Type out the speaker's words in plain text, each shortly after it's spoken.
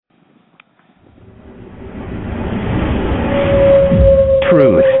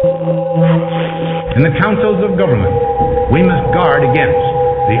the councils of government, we must guard against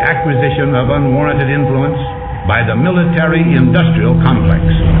the acquisition of unwarranted influence by the military-industrial complex.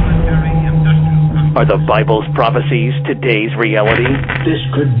 Are the Bible's prophecies today's reality? This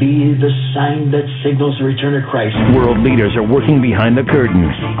could be the sign that signals the return of Christ. World leaders are working behind the curtain.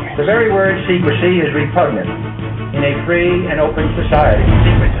 The very word secrecy is repugnant in a free and open society.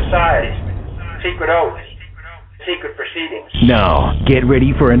 Secret societies, secret oaths, secret proceedings. Now, get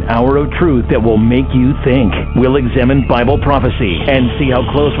ready for an hour of truth that will make you think. We'll examine Bible prophecy and see how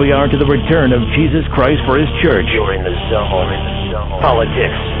close we are to the return of Jesus Christ for His church. You're in the zone.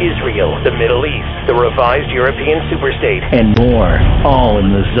 Politics, Israel, the Middle East, the revised European superstate, and more. All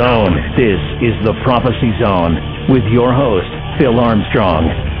in the zone. This is the Prophecy Zone with your host, Phil Armstrong.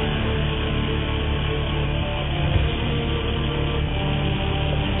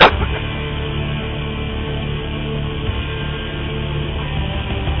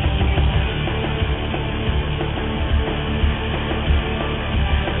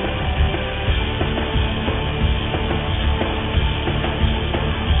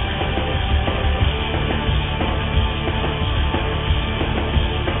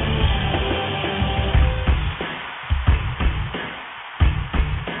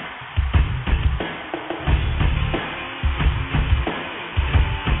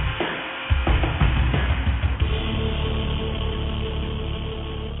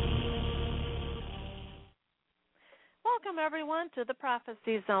 To the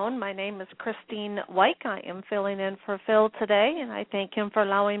Prophecy Zone. My name is Christine Weick. I am filling in for Phil today, and I thank him for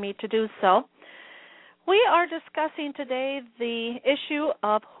allowing me to do so. We are discussing today the issue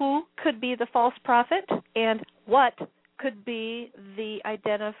of who could be the false prophet and what could be the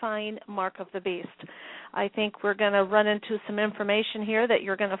identifying mark of the beast. I think we're going to run into some information here that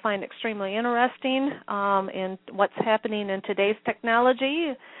you're going to find extremely interesting in what's happening in today's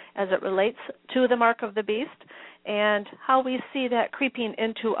technology as it relates to the mark of the beast, and how we see that creeping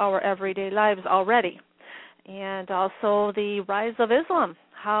into our everyday lives already. And also the rise of Islam.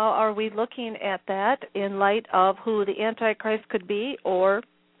 How are we looking at that in light of who the Antichrist could be, or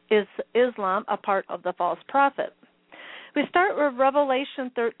is Islam a part of the false prophet? We start with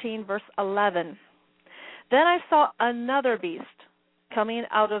Revelation 13, verse 11. Then I saw another beast coming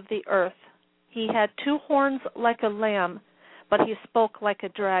out of the earth. He had two horns like a lamb, but he spoke like a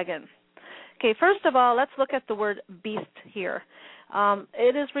dragon. Okay, first of all, let's look at the word beast here.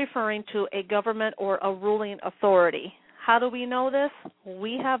 It is referring to a government or a ruling authority. How do we know this?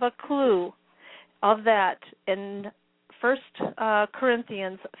 We have a clue of that in 1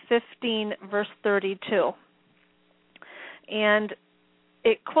 Corinthians 15, verse 32. And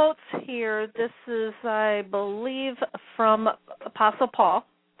it quotes here, this is, I believe, from Apostle Paul.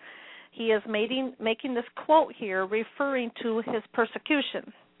 He is making this quote here referring to his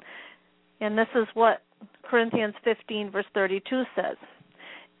persecution. And this is what Corinthians 15, verse 32 says.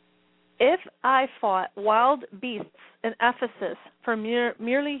 If I fought wild beasts in Ephesus for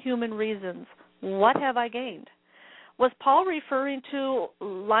merely human reasons, what have I gained? Was Paul referring to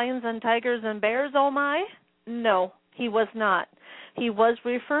lions and tigers and bears, oh my? No, he was not. He was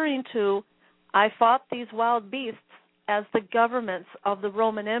referring to, I fought these wild beasts as the governments of the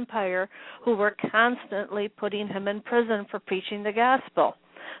Roman Empire who were constantly putting him in prison for preaching the gospel.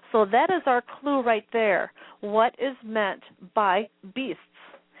 So that is our clue right there. What is meant by beasts?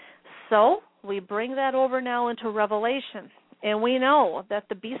 So we bring that over now into Revelation. And we know that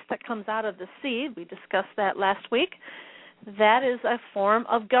the beast that comes out of the sea, we discussed that last week, that is a form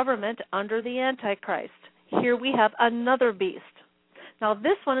of government under the Antichrist. Here we have another beast. Now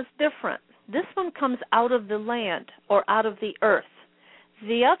this one is different. This one comes out of the land or out of the earth.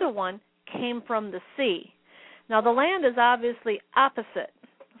 The other one came from the sea. Now the land is obviously opposite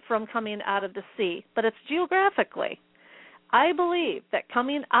from coming out of the sea, but it's geographically. I believe that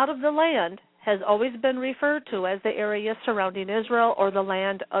coming out of the land has always been referred to as the area surrounding Israel or the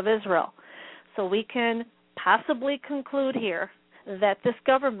land of Israel. So we can possibly conclude here that this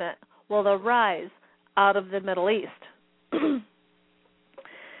government will arise out of the Middle East.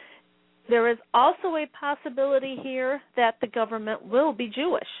 There is also a possibility here that the government will be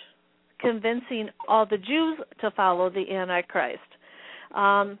Jewish, convincing all the Jews to follow the Antichrist.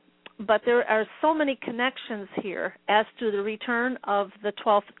 But there are so many connections here as to the return of the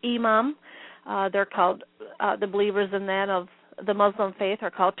 12th Imam. They're called, the believers in that of the Muslim faith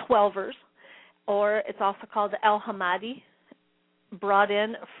are called Twelvers, or it's also called the Al-Hamadi, brought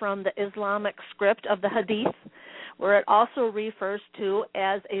in from the Islamic script of the Hadith, where it also refers to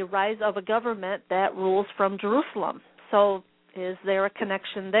as a rise of a government that rules from Jerusalem. So is there a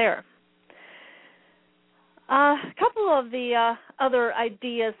connection there? A couple of the other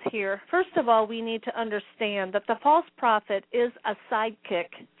ideas here. First of all, we need to understand that the false prophet is a sidekick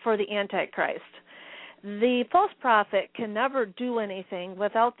for the Antichrist. The false prophet can never do anything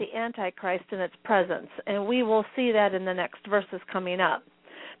without the Antichrist in its presence, and we will see that in the next verses coming up.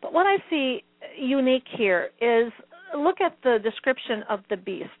 But what I see unique here is, look at the description of the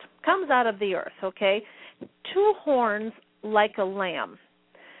beast. Comes out of the earth, okay? 2 horns like a lamb.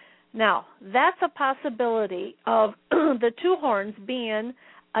 Now, that's a possibility of the 2 horns being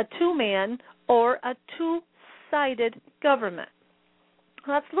a 2-man or a 2-sided government.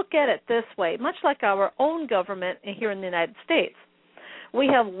 Let's look at it this way. Much like our own government here in the United States, we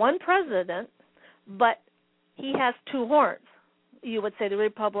have one president, but he has 2 horns. You would say the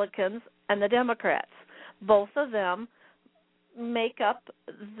Republicans and the Democrats. Both of them make up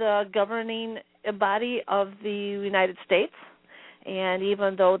the governing body of the United States. And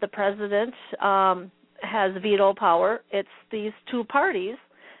even though the president has veto power, it's these 2 parties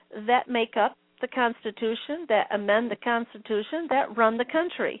that make up the Constitution, that amend the Constitution, that run the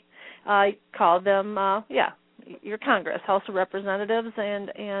country. I call them, your Congress, House of Representatives, and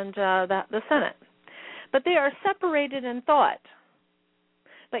the Senate. But they are separated in thought,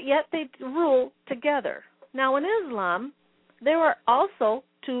 but yet they rule together. Now, in Islam, there are also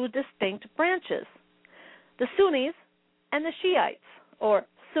 2 distinct branches, the Sunnis and the Shiites, or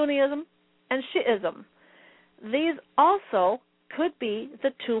Sunnism and Shiism. These also could be the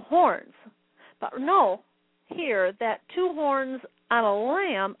 2 horns. But know here that 2 horns on a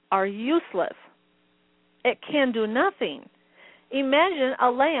lamb are useless. It can do nothing. Imagine a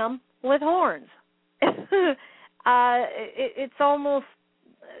lamb with horns. It's almost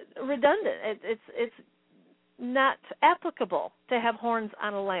redundant. It's not applicable to have horns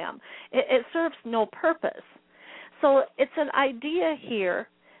on a lamb. It serves no purpose. So it's an idea here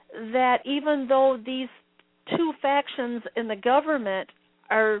that even though these 2 factions in the government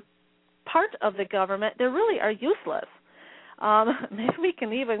are part of the government, they really are useless. Maybe we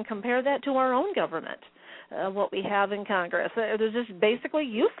can even compare that to our own government, what we have in Congress. They're just basically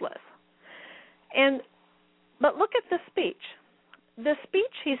useless. But look at the speech. The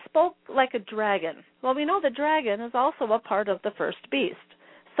speech, he spoke like a dragon. Well, we know the dragon is also a part of the first beast.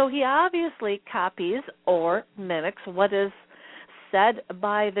 So he obviously copies or mimics what is said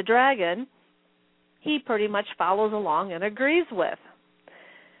by the dragon. He pretty much follows along and agrees with.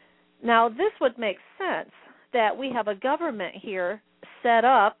 Now, this would make sense that we have a government here set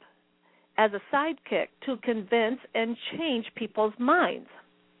up as a sidekick to convince and change people's minds,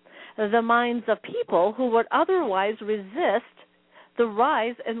 the minds of people who would otherwise resist the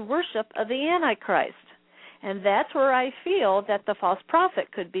rise and worship of the Antichrist. And that's where I feel that the false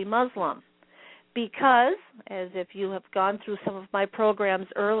prophet could be Muslim. Because, as if you have gone through some of my programs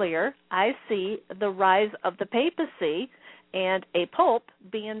earlier, I see the rise of the papacy and a pope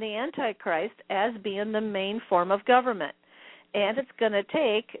being the Antichrist as being the main form of government. And it's going to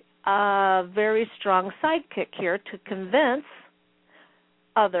take a very strong sidekick here to convince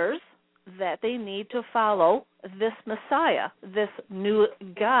others that they need to follow this Messiah, this new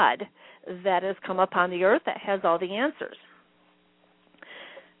God that has come upon the earth that has all the answers.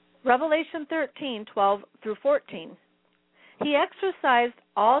 Revelation 13:12 through 14. He exercised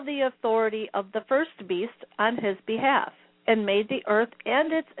all the authority of the first beast on his behalf, and made the earth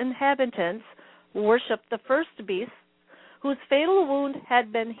and its inhabitants worship the first beast, whose fatal wound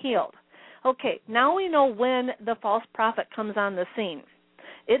had been healed. Okay, now we know when the false prophet comes on the scene.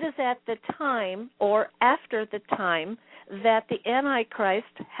 It is at the time or after the time that the Antichrist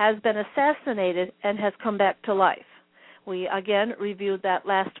has been assassinated and has come back to life. We, again, reviewed that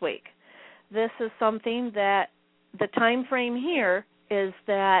last week. This is something that the time frame here is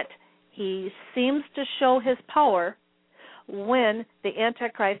that he seems to show his power when the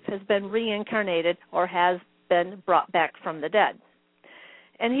Antichrist has been reincarnated or has been brought back from the dead.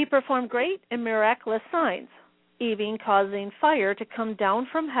 And he performed great and miraculous signs, even causing fire to come down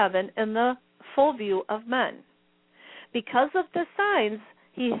from heaven in the full view of men. Because of the signs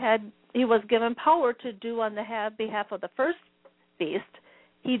he was given power to do on the behalf of the first beast,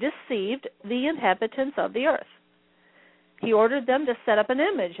 he deceived the inhabitants of the earth. He ordered them to set up an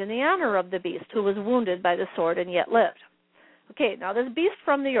image in the honor of the beast who was wounded by the sword and yet lived. Okay, now this beast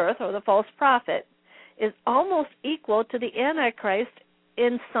from the earth, or the false prophet, is almost equal to the Antichrist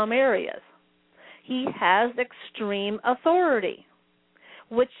in some areas. He has extreme authority,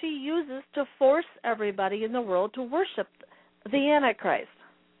 which he uses to force everybody in the world to worship the Antichrist.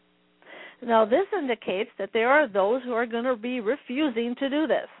 Now, this indicates that there are those who are going to be refusing to do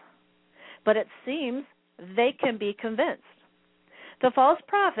this, but it seems they can be convinced. The false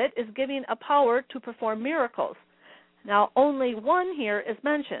prophet is given a power to perform miracles. Now, only one here is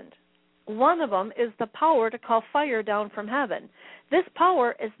mentioned. One of them is the power to call fire down from heaven. This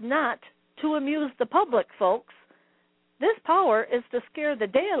power is not to amuse the public, folks. This power is to scare the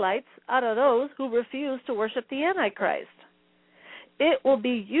daylights out of those who refuse to worship the Antichrist. It will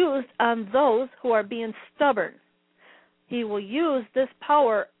be used on those who are being stubborn. He will use this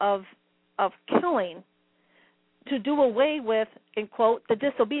power of killing to do away with, in quote, the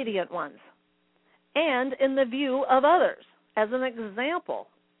disobedient ones, and in the view of others, as an example.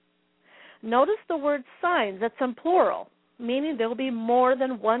 Notice the word signs, that's in plural, meaning there will be more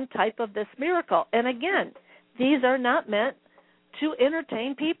than one type of this miracle. And again, these are not meant to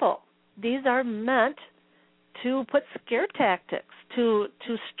entertain people. These are meant to put scare tactics, to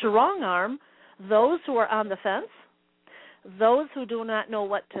strong arm those who are on the fence, those who do not know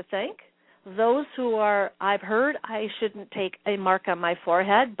what to think, those who are, I've heard I shouldn't take a mark on my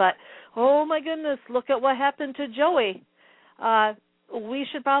forehead, but oh my goodness, look at what happened to Joey. We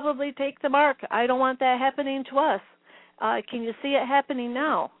should probably take the mark. I don't want that happening to us. Can you see it happening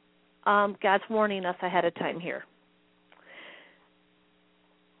now? God's warning us ahead of time here.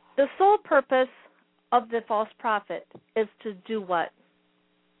 The sole purpose of the false prophet is to do what?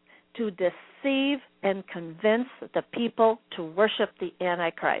 To deceive and convince the people to worship the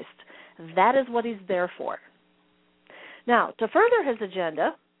Antichrist. That is what he's there for. Now, to further his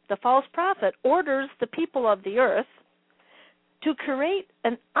agenda, the false prophet orders the people of the earth to create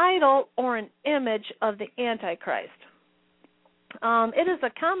an idol or an image of the Antichrist. It is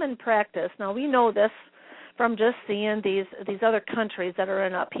a common practice. Now, we know this from just seeing these other countries that are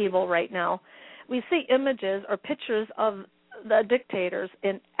in upheaval right now. We see images or pictures of the dictators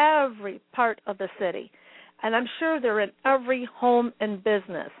in every part of the city, and I'm sure they're in every home and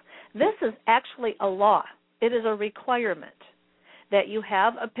business. This is actually a law. It is a requirement that you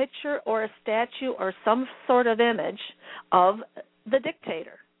have a picture or a statue or some sort of image of the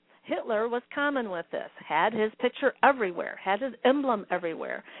dictator. Hitler was common with this, had his picture everywhere, had his emblem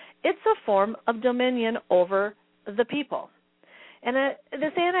everywhere. It's a form of dominion over the people. And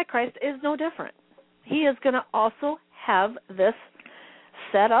this Antichrist is no different. He is going to also have this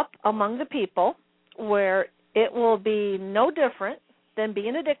set up among the people where it will be no different than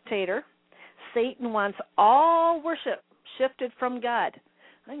being a dictator. Satan wants all worship shifted from God.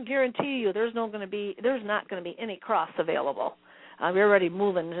 I can guarantee you there's not going to be any cross available. We're already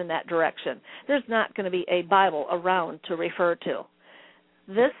moving in that direction. There's not going to be a Bible around to refer to.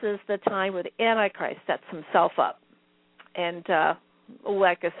 This is the time where the Antichrist sets himself up. And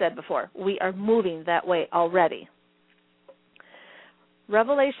like I said before, we are moving that way already.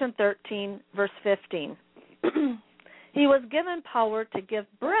 Revelation 13, verse 15. He was given power to give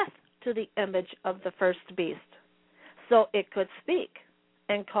breath to the image of the first beast, so it could speak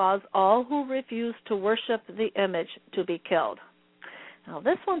and cause all who refuse to worship the image to be killed. Now,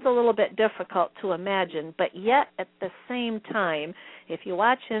 this one's a little bit difficult to imagine, but yet at the same time, if you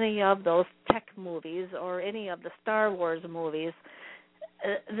watch any of those tech movies or any of the Star Wars movies,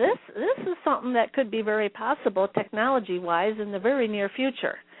 this is something that could be very possible technology-wise in the very near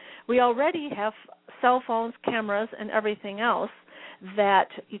future. We already have cell phones, cameras, and everything else that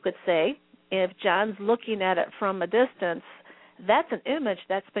you could say, if John's looking at it from a distance, that's an image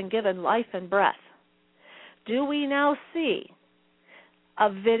that's been given life and breath. Do we now see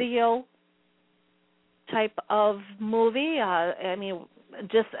a video type of movie?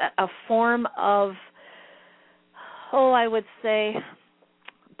 Just a form of, I would say,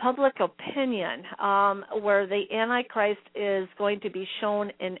 public opinion, where the Antichrist is going to be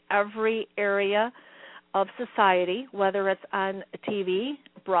shown in every area of society, whether it's on TV,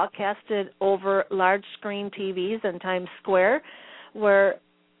 broadcasted over large screen TVs in Times Square, where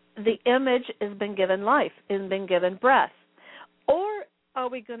the image has been given life, has been given breath. Or are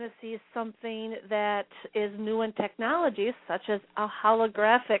we going to see something that is new in technology, such as a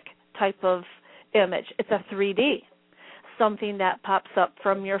holographic type of image? It's a 3D, something that pops up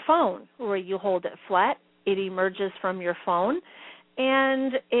from your phone, where you hold it flat, it emerges from your phone,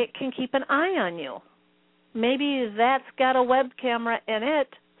 and it can keep an eye on you. Maybe that's got a web camera in it,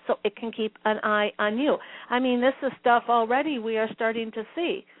 so it can keep an eye on you. This is stuff already we are starting to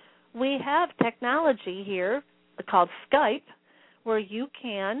see. We have technology here called Skype, where you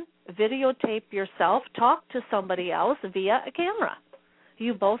can videotape yourself, talk to somebody else via a camera.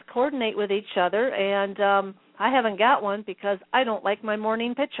 You both coordinate with each other, and I haven't got one because I don't like my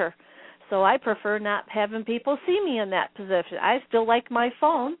morning picture. So I prefer not having people see me in that position. I still like my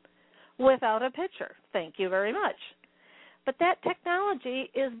phone without a picture. Thank you very much. But that technology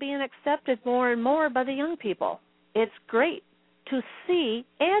is being accepted more and more by the young people. It's great to see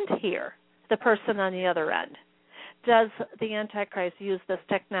and hear the person on the other end. Does the Antichrist use this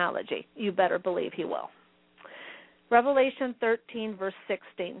technology? You better believe he will. Revelation 13, verse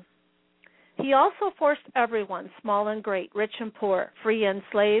 16. He also forced everyone, small and great, rich and poor, free and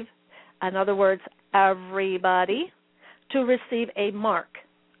slave, in other words, everybody, to receive a mark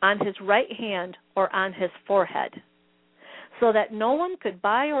on his right hand or on his forehead, so that no one could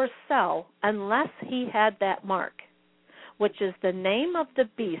buy or sell unless he had that mark, which is the name of the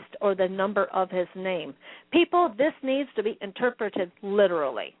beast or the number of his name. People, this needs to be interpreted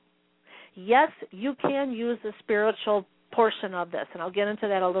literally. Yes, you can use the spiritual portion of this, and I'll get into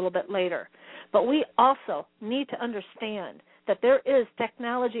that a little bit later. But we also need to understand that there is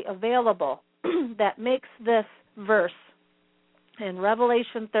technology available that makes this verse in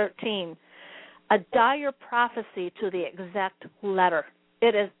Revelation 13 a dire prophecy to the exact letter.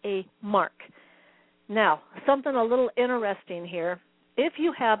 It is a mark. Now, something a little interesting here. If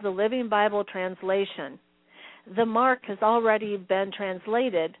you have the Living Bible translation, the mark has already been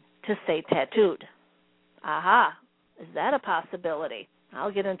translated to say tattooed. Aha, is that a possibility?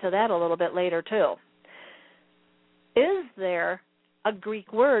 I'll get into that a little bit later too. Is there a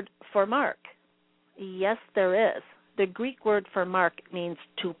Greek word for mark? Yes, there is. The Greek word for mark means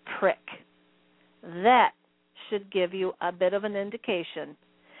to prick. That should give you a bit of an indication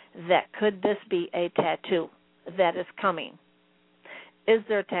that could this be a tattoo that is coming? Is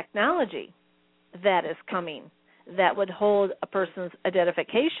there technology that is coming that would hold a person's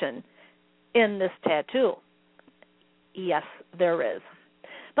identification in this tattoo? Yes, there is.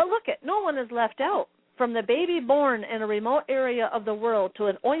 But look it, no one is left out. From the baby born in a remote area of the world to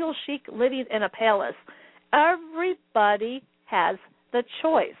an oil sheik living in a palace, everybody has the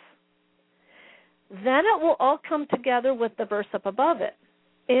choice. Then it will all come together with the verse up above it.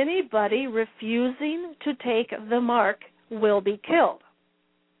 Anybody refusing to take the mark will be killed.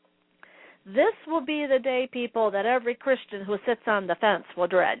 This will be the day, people, that every Christian who sits on the fence will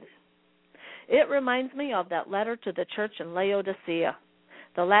dread. It reminds me of that letter to the church in Laodicea,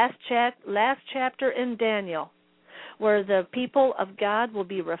 the last chapter in Daniel, where the people of God will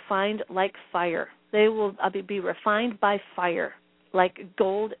be refined like fire. They will be refined by fire, like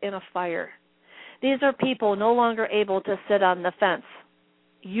gold in a fire. These are people no longer able to sit on the fence.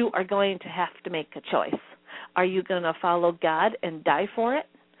 You are going to have to make a choice. Are you going to follow God and die for it?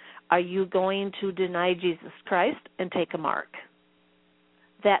 Are you going to deny Jesus Christ and take a mark?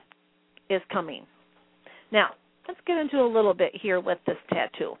 That is coming. Now, let's get into a little bit here with this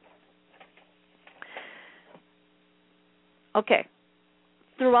tattoo. Okay.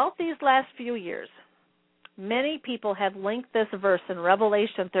 Throughout these last few years, many people have linked this verse in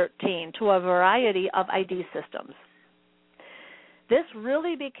Revelation 13 to a variety of ID systems. This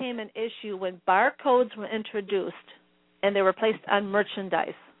really became an issue when barcodes were introduced and they were placed on merchandise,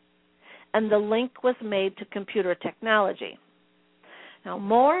 and the link was made to computer technology. Now,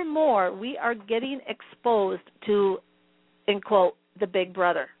 more and more, we are getting exposed to, in quote, the big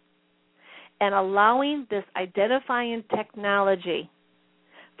brother, and allowing this identifying technology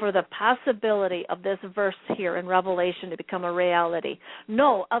for the possibility of this verse here in Revelation to become a reality.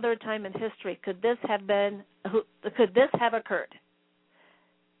 No other time in history could this have occurred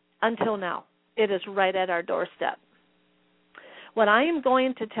until now. It is right at our doorstep. What I am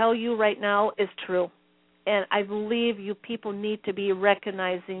going to tell you right now is true, and I believe you people need to be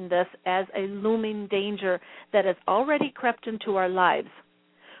recognizing this as a looming danger that has already crept into our lives.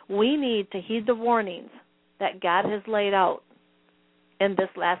 We need to heed the warnings that God has laid out in this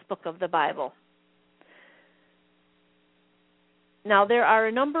last book of the Bible. Now, there are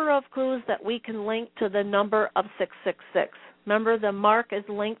a number of clues that we can link to the number of 666. Remember, the mark is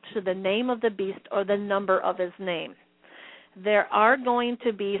linked to the name of the beast or the number of his name. There are going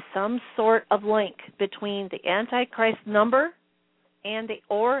to be some sort of link between the Antichrist number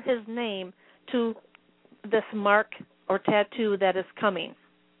or his name to this mark or tattoo that is coming.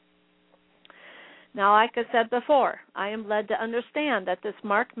 Now, like I said before, I am led to understand that this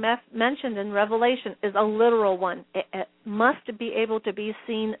mark mentioned in Revelation is a literal one. It must be able to be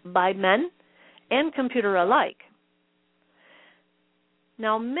seen by men and computer alike.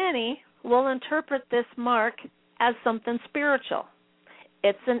 Now, many will interpret this mark as something spiritual.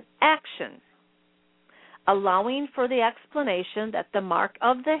 It's an action, allowing for the explanation that the mark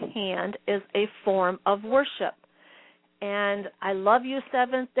of the hand is a form of worship. And I love you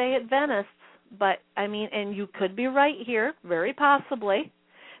Seventh-day Adventists, but and you could be right here, very possibly,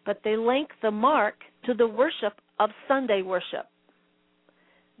 but they link the mark to the worship of Sunday worship.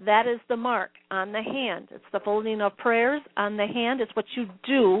 That is the mark on the hand. It's the folding of prayers on the hand. It's what you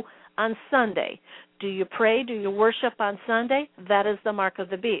do on Sunday. Do you pray? Do you worship on Sunday? That is the mark of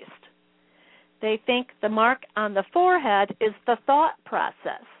the beast. They think the mark on the forehead is the thought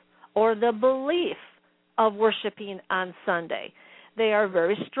process or the belief of worshiping on Sunday. They are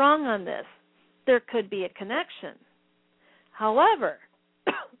very strong on this. There could be a connection. However,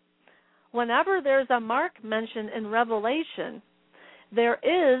 whenever there's a mark mentioned in Revelation, there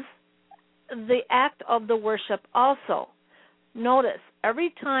is the act of the worship also. Notice,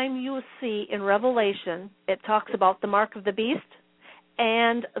 every time you see in Revelation, it talks about the mark of the beast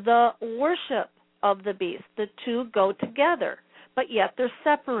and the worship of the beast. The two go together, but yet they're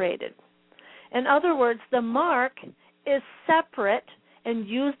separated. In other words, the mark is separate and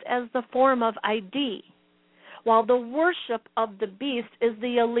used as the form of ID, while the worship of the beast is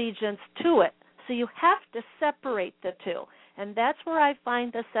the allegiance to it. So you have to separate the two. And that's where I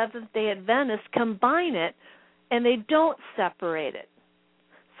find the Seventh-day Adventists combine it, and they don't separate it.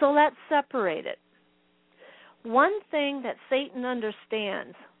 So let's separate it. One thing that Satan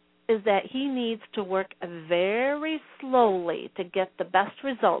understands is that he needs to work very slowly to get the best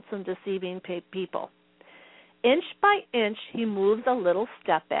results in deceiving people. Inch by inch, he moves a little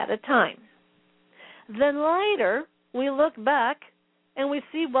step at a time. Then later, we look back and we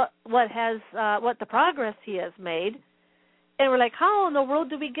see what the progress he has made, and we're like, how in the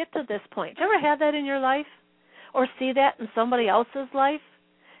world do we get to this point? Do you ever have that in your life, or see that in somebody else's life?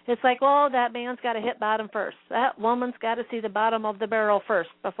 It's like, oh, that man's got to hit bottom first. That woman's got to see the bottom of the barrel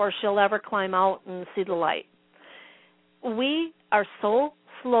first before she'll ever climb out and see the light. We are so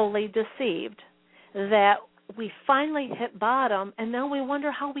slowly deceived that we finally hit bottom, and then we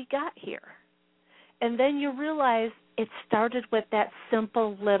wonder how we got here. And then you realize it started with that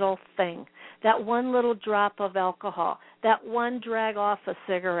simple little thing, that one little drop of alcohol, that one drag off a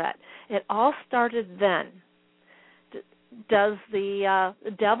cigarette. It all started then. Does the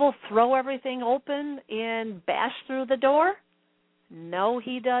devil throw everything open and bash through the door? No,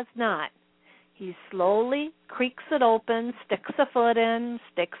 he does not. He slowly creaks it open, sticks a foot in,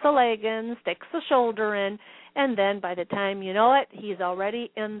 sticks a leg in, sticks a shoulder in, and then by the time you know it, he's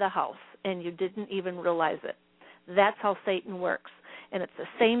already in the house, and you didn't even realize it. That's how Satan works, and it's the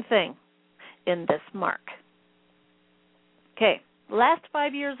same thing in this mark. Okay, last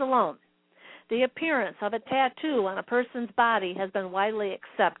 5 years alone, the appearance of a tattoo on a person's body has been widely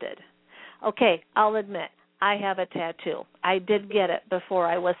accepted. Okay, I'll admit, I have a tattoo. I did get it before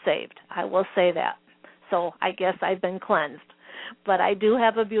I was saved. I will say that. So I guess I've been cleansed. But I do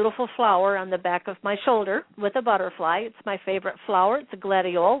have a beautiful flower on the back of my shoulder with a butterfly. It's my favorite flower. It's a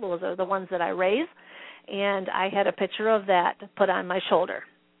gladiole. Those are the ones that I raise. And I had a picture of that put on my shoulder.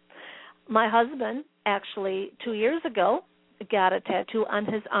 My husband, actually 2 years ago, got a tattoo on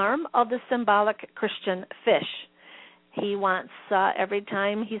his arm of the symbolic Christian fish. He wants, every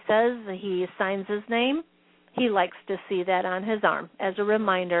time he says he signs his name, he likes to see that on his arm as a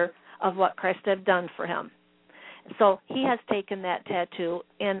reminder of what Christ had done for him. So he has taken that tattoo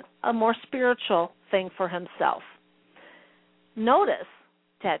in a more spiritual thing for himself. Notice,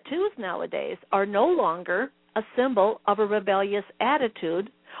 tattoos nowadays are no longer a symbol of a rebellious attitude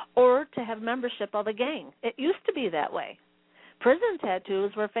or to have membership of a gang. It used to be that way. Prison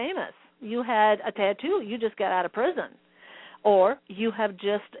tattoos were famous. You had a tattoo, you just got out of prison, or you have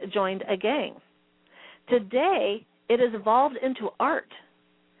just joined a gang. Today, it has evolved into art.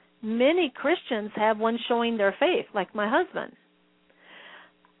 Many Christians have one showing their faith, like my husband.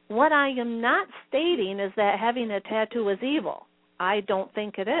 What I am not stating is that having a tattoo is evil. I don't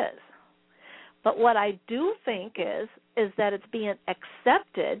think it is. But what I do think is that it's being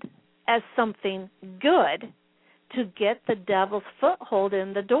accepted as something good to get the devil's foothold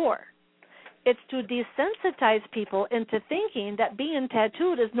in the door. It's to desensitize people into thinking that being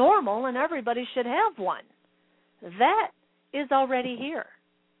tattooed is normal and everybody should have one. That is already here.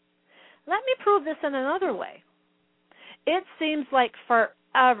 Let me prove this in another way. It seems like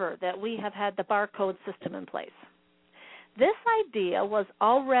forever that we have had the barcode system in place. This idea was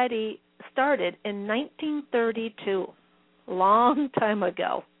already started in 1932, long time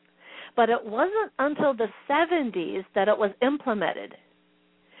ago. But it wasn't until the 70s that it was implemented.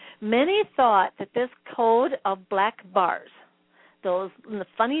 Many thought that this code of black bars, those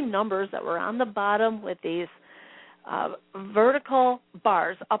funny numbers that were on the bottom with these vertical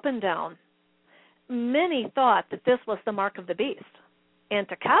bars up and down, many thought that this was the mark of the beast. And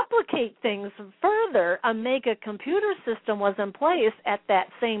to complicate things further, a mega computer system was in place at that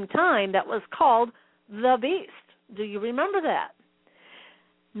same time that was called the beast. Do you remember that?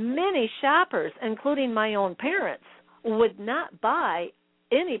 Many shoppers, including my own parents, would not buy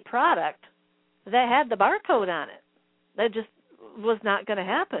any product that had the barcode on it. They just was not going to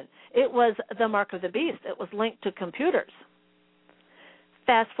happen. It was the mark of the beast. It was linked to computers.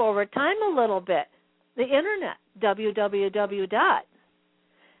 Fast forward time a little bit. The Internet, www.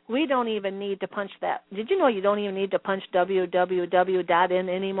 We don't even need to punch that. Did you know you don't even need to punch www. in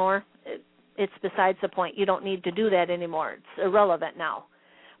anymore? It's besides the point. You don't need to do that anymore. It's irrelevant now.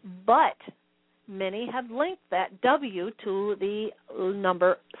 But many have linked that W to the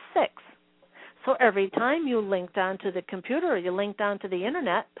number 6. So every time you linked onto the computer or you linked onto the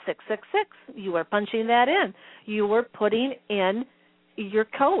Internet, 666, you were punching that in. You were putting in your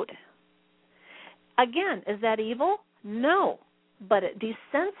code. Again, is that evil? No. But it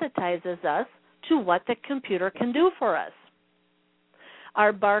desensitizes us to what the computer can do for us.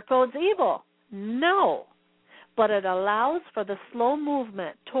 Are barcodes evil? No. But it allows for the slow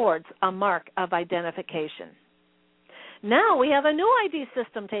movement towards a mark of identification. Now we have a new ID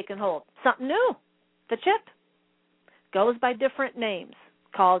system taking hold. Something new. The chip. Goes by different names,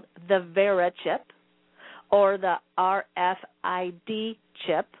 called the Vera chip or the RFID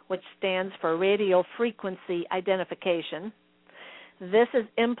chip, which stands for radio frequency identification. This is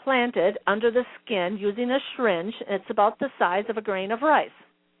implanted under the skin using a syringe. It's about the size of a grain of rice.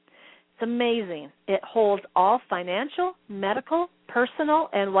 It's amazing. It holds all financial, medical, personal,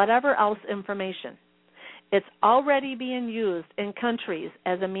 and whatever else information. It's already being used in countries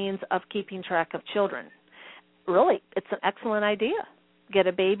as a means of keeping track of children. Really, it's an excellent idea. Get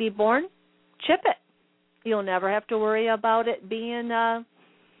a baby born, chip it. You'll never have to worry about it being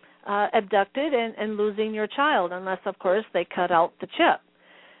abducted and losing your child, unless, of course, they cut out the chip.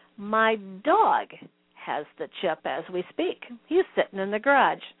 My dog has the chip as we speak. He's sitting in the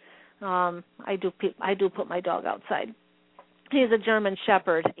garage. I do put my dog outside. He's a German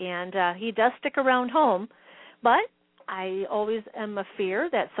Shepherd, and he does stick around home, but I always am a fear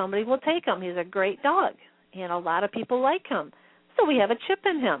that somebody will take him. He's a great dog, and a lot of people like him. So we have a chip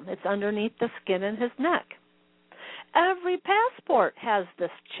in him. It's underneath the skin in his neck. Every passport has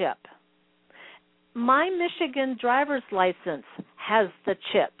this chip. My Michigan driver's license has the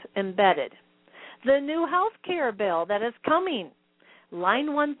chip embedded. The new health care bill that is coming,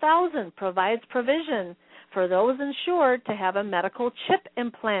 Line 1000, provides provision for those insured to have a medical chip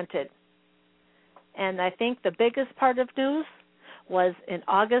implanted. And I think the biggest part of news was in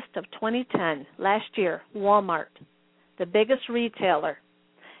August of 2010, last year, Walmart, the biggest retailer,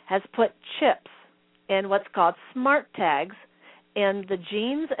 has put chips in what's called smart tags in the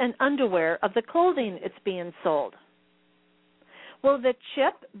jeans and underwear of the clothing it's being sold. Will the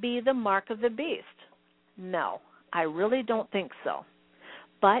chip be the mark of the beast? No, I really don't think so.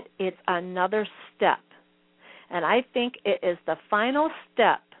 But it's another step. And I think it is the final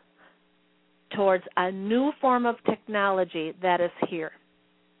step towards a new form of technology that is here.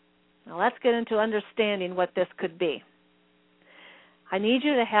 Now let's get into understanding what this could be. I need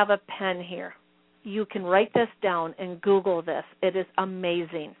you to have a pen here. You can write this down and Google this. It is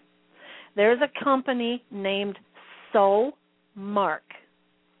amazing. There's a company named SoMark.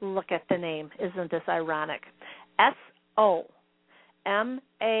 Look at the name. Isn't this ironic? SoMark.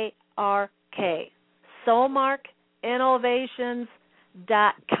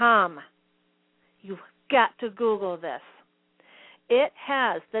 SoMarkInnovations.com. You've got to Google this. It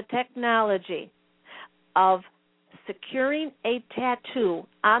has the technology of securing a tattoo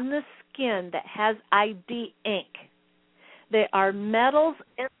on the skin that has ID ink. There are metals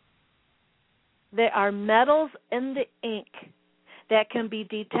in the ink that can be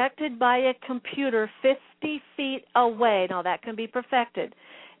detected by a computer 50 feet away. Now, that can be perfected.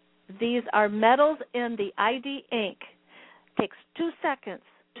 These are metals in the ID ink. It takes 2 seconds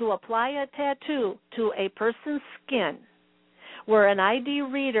to apply a tattoo to a person's skin, where an ID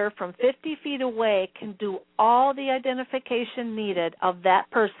reader from 50 feet away can do all the identification needed of that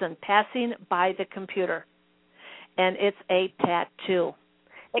person passing by the computer. And it's a tattoo.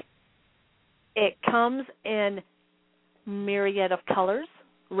 It comes in myriad of colors,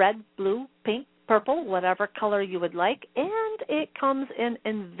 red, blue, pink, purple, whatever color you would like, and it comes in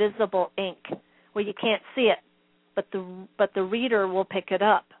invisible ink where you can't see it, but the reader will pick it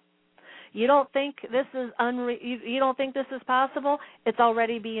up. You don't think this is you don't think this is possible? It's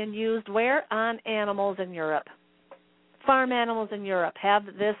already being used where? On animals in Europe. Farm animals in Europe have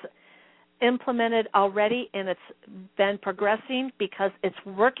this implemented already, and it's been progressing because it's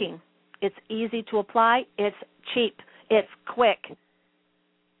working. It's easy to apply. It's cheap. It's quick.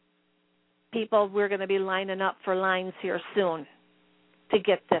 People, we're going to be lining up for lines here soon to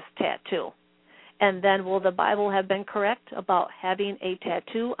get this tattoo. And then will the Bible have been correct about having a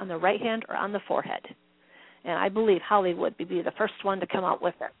tattoo on the right hand or on the forehead? And I believe Hollywood would be the first one to come out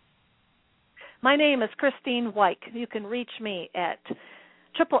with it. My name is Christine Weick. You can reach me at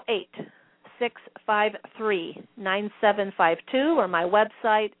 888-653-9752, or my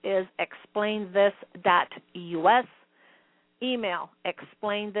website is explainthis.us. Email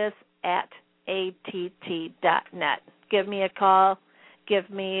explainthis@att.net. Give me a call. Give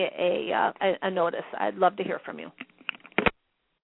me a notice. I'd love to hear from you.